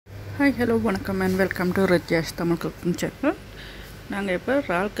Hi hello வணக்கம் and welcome to RITH&JASH Tamil cooking channel. நாங்கள் இப்போ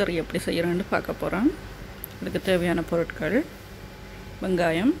இறால் கறி எப்படி செய்கிறோன்னு பார்க்க போகிறோம். இதுக்கு தேவையான பொருட்கள்: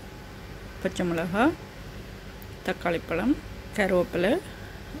 வெங்காயம், பச்சை மிளகாய், தக்காளி பழம், கருவேப்பிலை,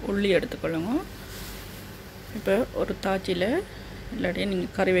 உள்ளி எடுத்துக்கொள்ளுங்க. இப்போ ஒரு தாச்சியில் இல்லாட்டி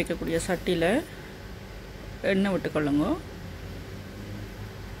நீங்கள் கறி வைக்கக்கூடிய சட்டியில் எண்ணெய் விட்டுக்கொள்ளுங்க.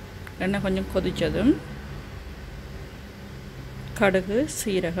 எண்ணெய் கொஞ்சம் கொதித்ததும் கடுகு,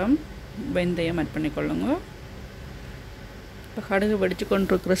 சீரகம், வெந்தயம் ஆட் பண்ணிக்கொள்ளுங்க. இப்போ கடுகு வெடித்து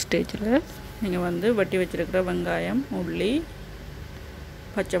கொண்டிருக்கிற ஸ்டேஜில் நீங்கள் வெட்டி வச்சுருக்கிற வெங்காயம், உள்ளி,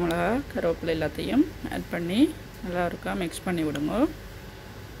 பச்சை மிளகாய், கருவேப்பிலை எல்லாத்தையும் ஆட் பண்ணி நல்லா இருக்கா மிக்ஸ் பண்ணி விடுங்க.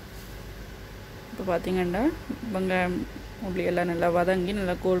 இப்போ பார்த்திங்கன்னா வெங்காயம், உள்ளி எல்லாம் நல்லா வதங்கி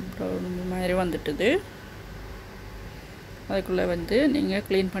நல்லா கோல்ட் ப்ரௌன் மாதிரி வந்துட்டுது. அதுக்குள்ளே நீங்கள்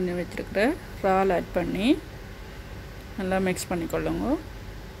க்ளீன் பண்ணி வச்சுருக்கிற இறால் ஆட் பண்ணி நல்லா மிக்ஸ் பண்ணிக்கொள்ளுங்க.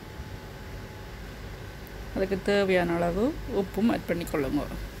 அதுக்கு தேவையான அளவு உப்பும் ஆட் பண்ணிக்கொள்ளுங்க.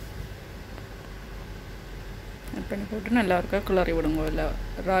 ஆட் பண்ணி போட்டு நல்லா இருக்கா கிளறி விடுங்க. இல்லை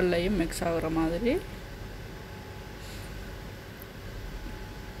இறால்லையும் மிக்ஸ் ஆகிற மாதிரி.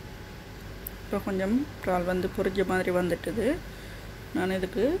 இப்போ கொஞ்சம் இறால் பொரிஞ்ச மாதிரி வந்துட்டுது. நான்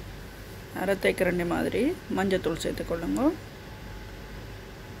இதுக்கு அரை தேக்கரண்டி மாதிரி மஞ்சத்தூள் சேர்த்துக்கொள்ளுங்க.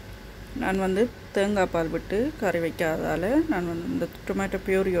 நான் தேங்காய் பால் விட்டு கறி வைக்காததால் நான் இந்த டொமேட்டோ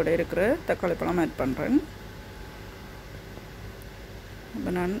பியூரியோடு இருக்கிற தக்காளி பழம் ஆட் பண்ணுறேன். இப்போ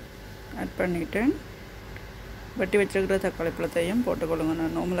நான் ஆட் பண்ணிவிட்டேன். வெட்டி வச்சுருக்கிற தக்காளி பழத்தையும் போட்டுக்கொள்ளுங்க.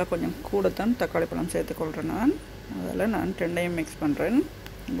 நான் நார்மலாக கொஞ்சம் கூட தான் தக்காளி பழம் சேர்த்துக்கொள்கிறேன். அதில் நான் ரெண்டையும் மிக்ஸ் பண்ணுறேன்.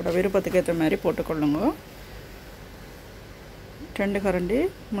 உங்களோட விருப்பத்துக்கு ஏற்ற மாதிரி போட்டுக்கொள்ளுங்க. 2 கரண்டி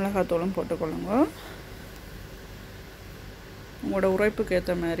மிளகாத்தூளும் போட்டுக்கொள்ளுங்க. உங்களோட உரைப்புக்கு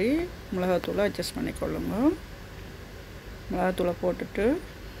ஏற்ற மாதிரி மிளகாத்தூளை அட்ஜஸ்ட் பண்ணிக்கொள்ளுங்க. மிளகாத்தூளை போட்டுட்டு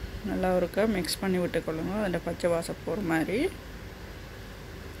நல்லா ஒருக்கா மிக்ஸ் பண்ணி விட்டுக்கொள்ளுங்க. அதில் பச்சை வாசம் போகிற மாதிரி.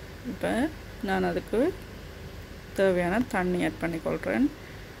 இப்போ நான் அதுக்கு தேவையான தண்ணி ஆட் பண்ணிக்கொள்கிறேன்.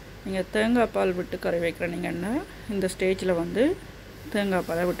 நீங்கள் தேங்காய் பால் விட்டு கறி வைக்கிறீங்கன்னா இந்த ஸ்டேஜில் தேங்காய்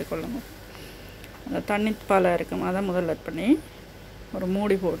பாலை விட்டுக்கொள்ளுங்க. அந்த தண்ணி பாலாக இருக்கும் அதை முதல்ல ஆட் பண்ணி ஒரு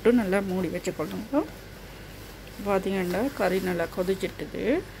மூடி போட்டு நல்லா மூடி வச்சுக்கொள்ளுங்க. பார்த்திங்கன்னா கறி நல்லா கொதிச்சிட்டுது.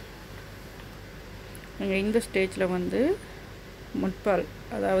 நீங்கள் இந்த ஸ்டேஜில் முட்பால்,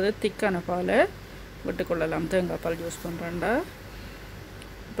 அதாவது திக்கான பாலை விட்டுக்கொள்ளலாம். தேங்காய் பால் யூஸ் பண்ணுறேன்டா.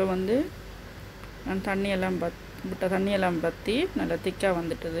 இப்போ நான் தண்ணியெல்லாம் பற்றி நல்லா திக்காக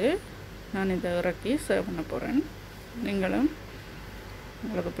வந்துட்டுது. நான் இதை இறக்கி சர்வ் பண்ண போகிறேன். நீங்களும்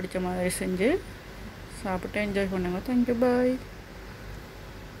உங்களுக்கு பிடிச்ச மாதிரி செஞ்சு சாப்பிட்டு என்ஜாய் பண்ணுங்கள். தேங்க்யூ, பாய்.